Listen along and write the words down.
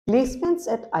Placements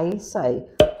at ISI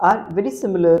are very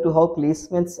similar to how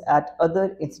placements at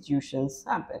other institutions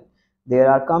happen.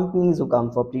 There are companies who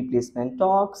come for pre-placement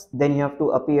talks, then you have to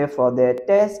appear for their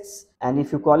tests, and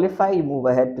if you qualify, you move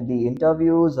ahead to the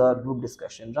interviews or group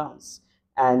discussion rounds,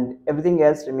 and everything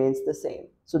else remains the same.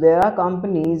 So there are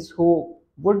companies who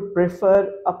would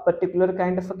prefer a particular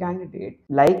kind of a candidate.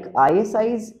 Like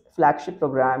ISI's flagship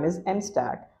program is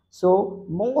MSTAT. So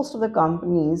most of the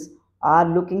companies are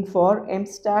looking for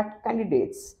MSTAT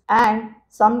candidates, and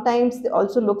sometimes they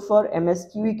also look for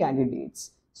MSQE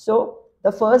candidates. So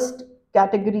the first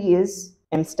category is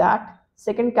MSTAT,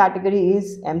 second category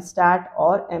is MSTAT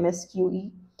or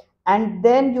MSQE, and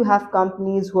then you have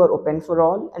companies who are open for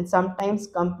all, and sometimes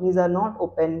companies are not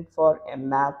open for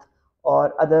math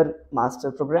or other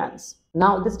master programs.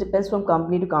 Now this depends from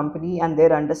company to company and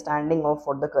their understanding of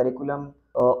what the curriculum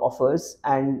offers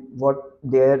and what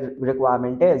their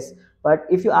requirement is. But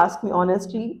if you ask me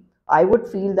honestly, I would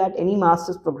feel that any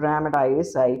master's program at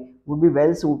ISI would be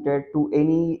well suited to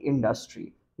any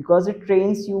industry because it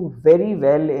trains you very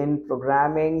well in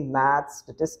programming, maths,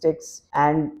 statistics,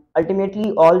 and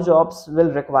ultimately all jobs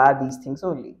will require these things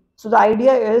only. So the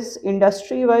idea is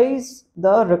industry wise,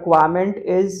 the requirement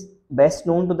is best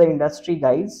known to the industry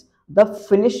guys. The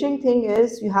finishing thing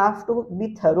is you have to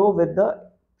be thorough with the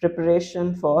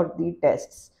preparation for the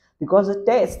tests because the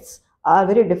tests are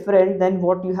very different than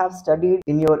what you have studied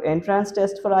in your entrance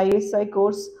test for ISI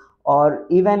course or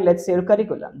even let's say your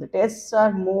curriculum. The tests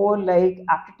are more like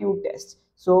aptitude tests,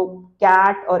 so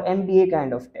CAT or MBA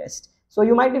kind of test. So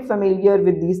you might be familiar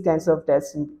with these kinds of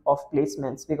tests of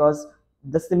placements because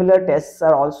the similar tests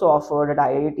are also offered at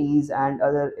IITs and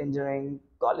other engineering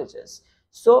colleges.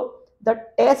 So the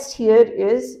test here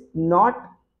is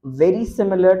not very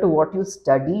similar to what you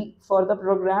study for the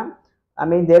program. I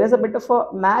mean, there is a bit of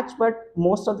a match, but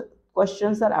most of the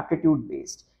questions are aptitude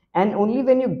based. And only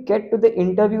when you get to the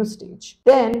interview stage,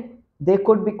 then there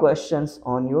could be questions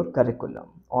on your curriculum,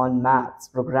 on maths,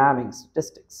 programming,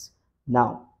 statistics.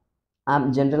 Now,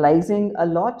 I'm generalizing a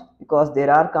lot because there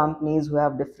are companies who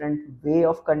have different way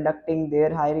of conducting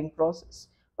their hiring process.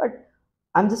 But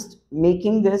I'm just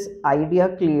making this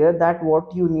idea clear that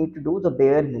what you need to do, the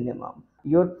bare minimum.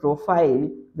 Your profile,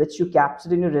 which you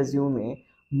captured in your resume,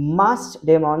 must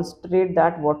demonstrate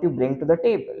that what you bring to the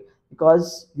table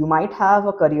because you might have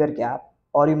a career gap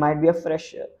or you might be a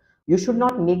fresher. You should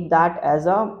not make that as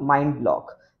a mind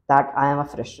block that I am a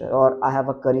fresher or I have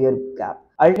a career gap.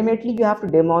 Ultimately, you have to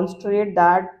demonstrate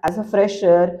that as a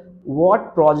fresher,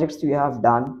 what projects you have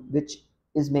done, which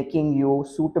is making you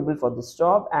suitable for this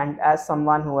job, and as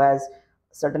someone who has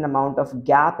certain amount of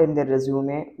gap in their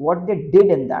resume, what they did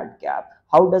in that gap,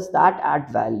 how does that add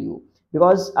value?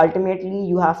 Because ultimately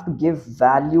you have to give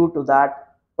value to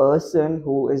that person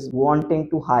who is wanting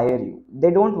to hire you.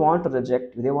 They don't want to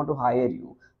reject you, they want to hire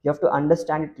you. You have to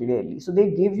understand it clearly, so they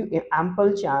give you an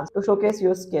ample chance to showcase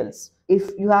your skills.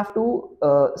 If you have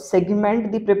to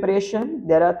segment the preparation,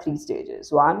 there are three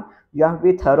stages. One, you have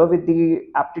to be thorough with the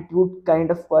aptitude kind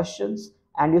of questions,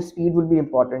 and your speed will be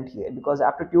important here because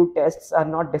aptitude tests are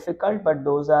not difficult, but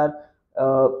those are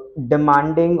uh,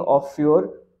 demanding of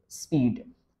your speed.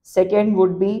 Second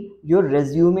would be your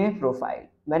resume profile.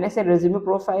 When I say resume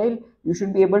profile, you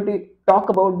should be able to talk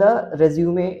about the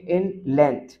resume in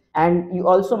length, and you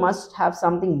also must have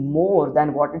something more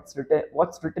than what's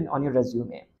written on your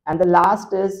resume. And the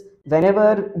last is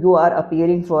whenever you are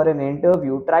appearing for an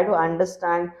interview, try to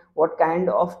understand what kind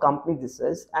of company this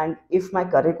is and if my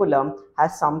curriculum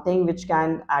has something which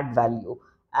can add value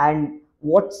and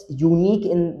what's unique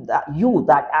in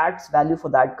that adds value for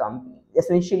that company.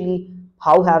 Essentially,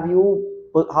 how are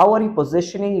you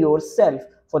positioning yourself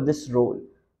for this role?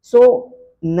 So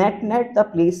net the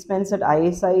placements at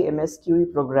ISI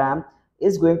MSQE program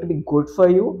is going to be good for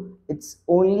you. It's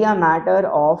only a matter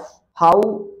of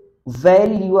how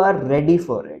well you are ready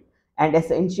for it. And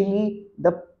essentially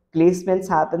the placements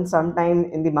happen sometime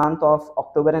in the month of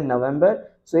October and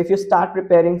November. So if you start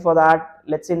preparing for that,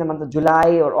 let's say in the month of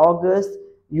July or August,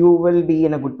 you will be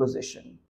in a good position.